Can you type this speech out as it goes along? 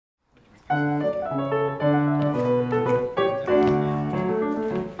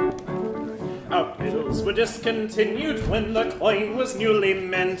bills were discontinued when the coin was newly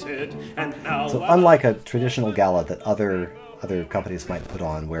minted, and now... So unlike a traditional gala that other companies might put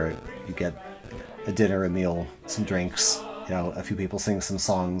on, where you get a dinner, a meal, some drinks, you know, a few people sing some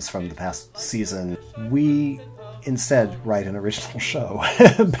songs from the past season, we instead write an original show,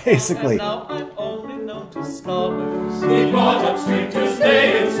 basically.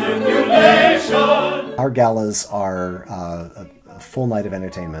 Our galas are a full night of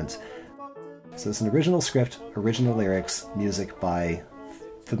entertainment. So it's an original script, original lyrics, music by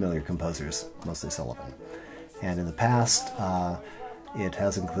familiar composers, mostly Sullivan. And in the past, it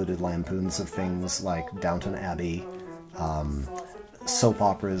has included lampoons of things like Downton Abbey, soap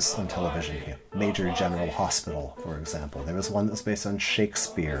operas on television, Major General Hospital, for example. There was one that was based on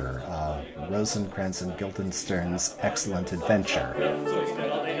Shakespeare, Rosencrantz and Guildenstern's Excellent Adventure.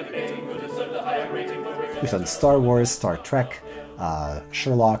 We've done Star Wars, Star Trek,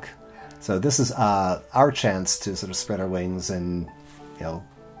 Sherlock. So this is our chance to sort of spread our wings and, you know,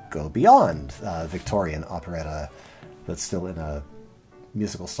 go beyond Victorian operetta, but still in a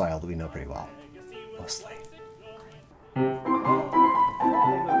musical style that we know pretty well, mostly.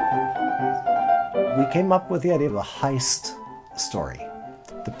 We came up with the idea of a heist story.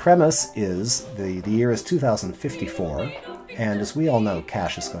 The premise is the year is 2054, and as we all know,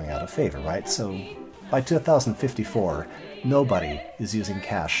 cash is going out of favor, right? So by 2054, nobody is using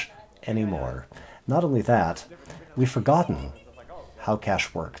cash anymore. Not only that, we've forgotten how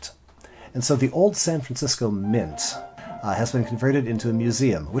cash worked. And so the old San Francisco Mint has been converted into a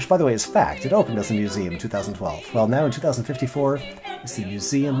museum, which, by the way, is fact. It opened as a museum in 2012. Well, now in 2054, it's the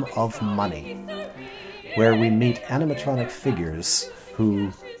Museum of Money, where we meet animatronic figures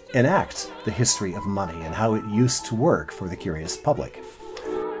who enact the history of money and how it used to work for the curious public.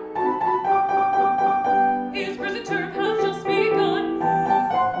 His present term has just begun.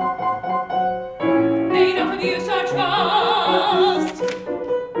 Enough of use our trust.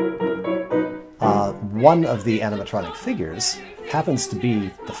 One of the animatronic figures happens to be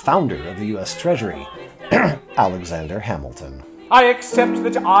the founder of the U.S. Treasury, Alexander Hamilton. I accept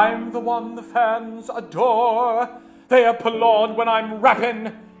that I'm the one the fans adore. They applaud when I'm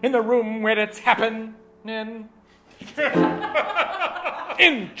rapping in the room where it's happening. In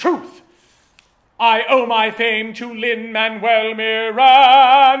truth, I owe my fame to Lin-Manuel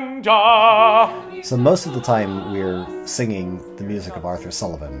Miranda. So most of the time we're singing the music of Arthur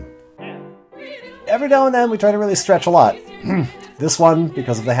Sullivan. Every now and then we try to really stretch a lot. This one,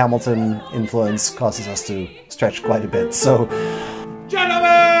 because of the Hamilton influence, causes us to stretch quite a bit, so...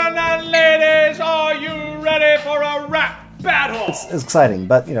 Gentlemen and ladies, are you ready for a rap battle? It's exciting,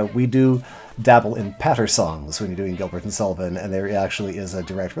 but, you know, we do dabble in patter songs when you're doing Gilbert and Sullivan, and there actually is a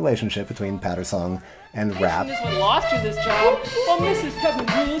direct relationship between patter song and rap. This one lost you this job. Well, Mrs. Cousin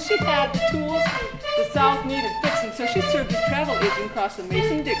Jewel, she had the tools the South needed fixing, so she served as travel agent across the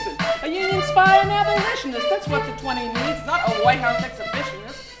Mason-Dixon. A Union spy and abolitionist, that's what the 20 needs, not a White House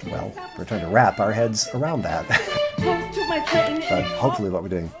exhibitionist. Well, we're trying to wrap our heads around that. But hopefully what we're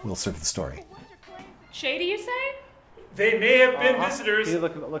doing will serve the story. Shady, you say? They may have been visitors. You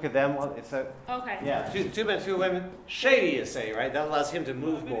look at them. It's a, Okay. yeah, two men, two women. Shady, you say, right? That allows him to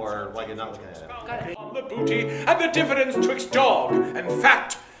move more while you're not looking at him. Got it. On the booty and the difference twixt dog and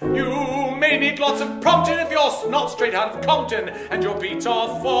fat. You may need lots of prompting if you're not straight out of Compton and your beats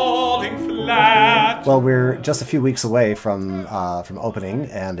are falling flat. Well, we're just a few weeks away from opening,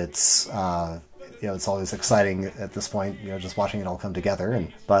 and it's you know, it's always exciting at this point, you know, just watching it all come together.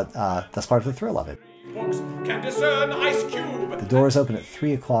 But that's part of the thrill of it. Books can discern Ice Cube. The doors open at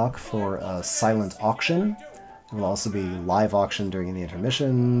 3 o'clock for a silent auction. There will also be live auction during the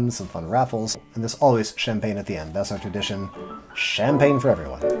intermission, some fun raffles, and there's always champagne at the end. That's our tradition. Champagne for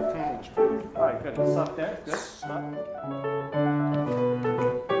everyone. All right, good. Stop there. Good. Stop.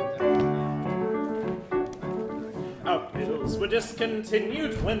 Our bills were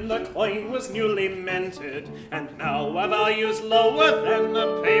discontinued when the coin was newly minted, and now our value's lower than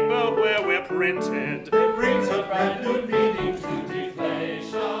the paper where we're printed. It brings a brand new meaning.